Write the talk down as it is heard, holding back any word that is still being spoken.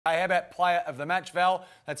Hey, how about player of the match, Val?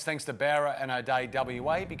 That's thanks to Bowra and O'Dea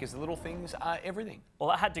WA, because the little things are everything. Well,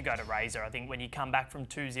 it had to go to Razor. I think when you come back from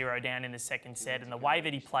 2-0 down in the second set and the way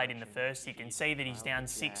that he played in the first, you can see that he's down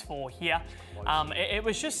 6-4 here. It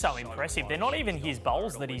was just so impressive. They're not even his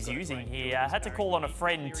bowls that he's using here. Had to call on a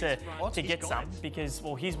friend to get some because,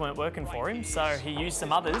 well, his weren't working for him, so he used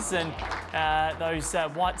some others, and those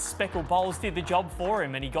white speckled bowls did the job for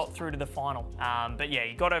him, and he got through to the final. But yeah,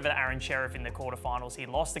 he got over Aaron Sheriff in the quarterfinals. He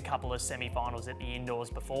lost a couple of semi-finals at the indoors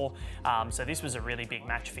before, so this was a really big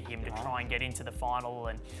match for him to try and get into the final.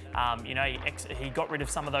 And you know, he got rid of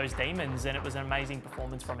some of those demons, and it was an amazing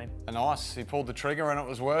performance from him. Nice. He pulled the trigger, and it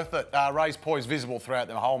was worth it. Ray's poise visible throughout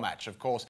the whole match, of course.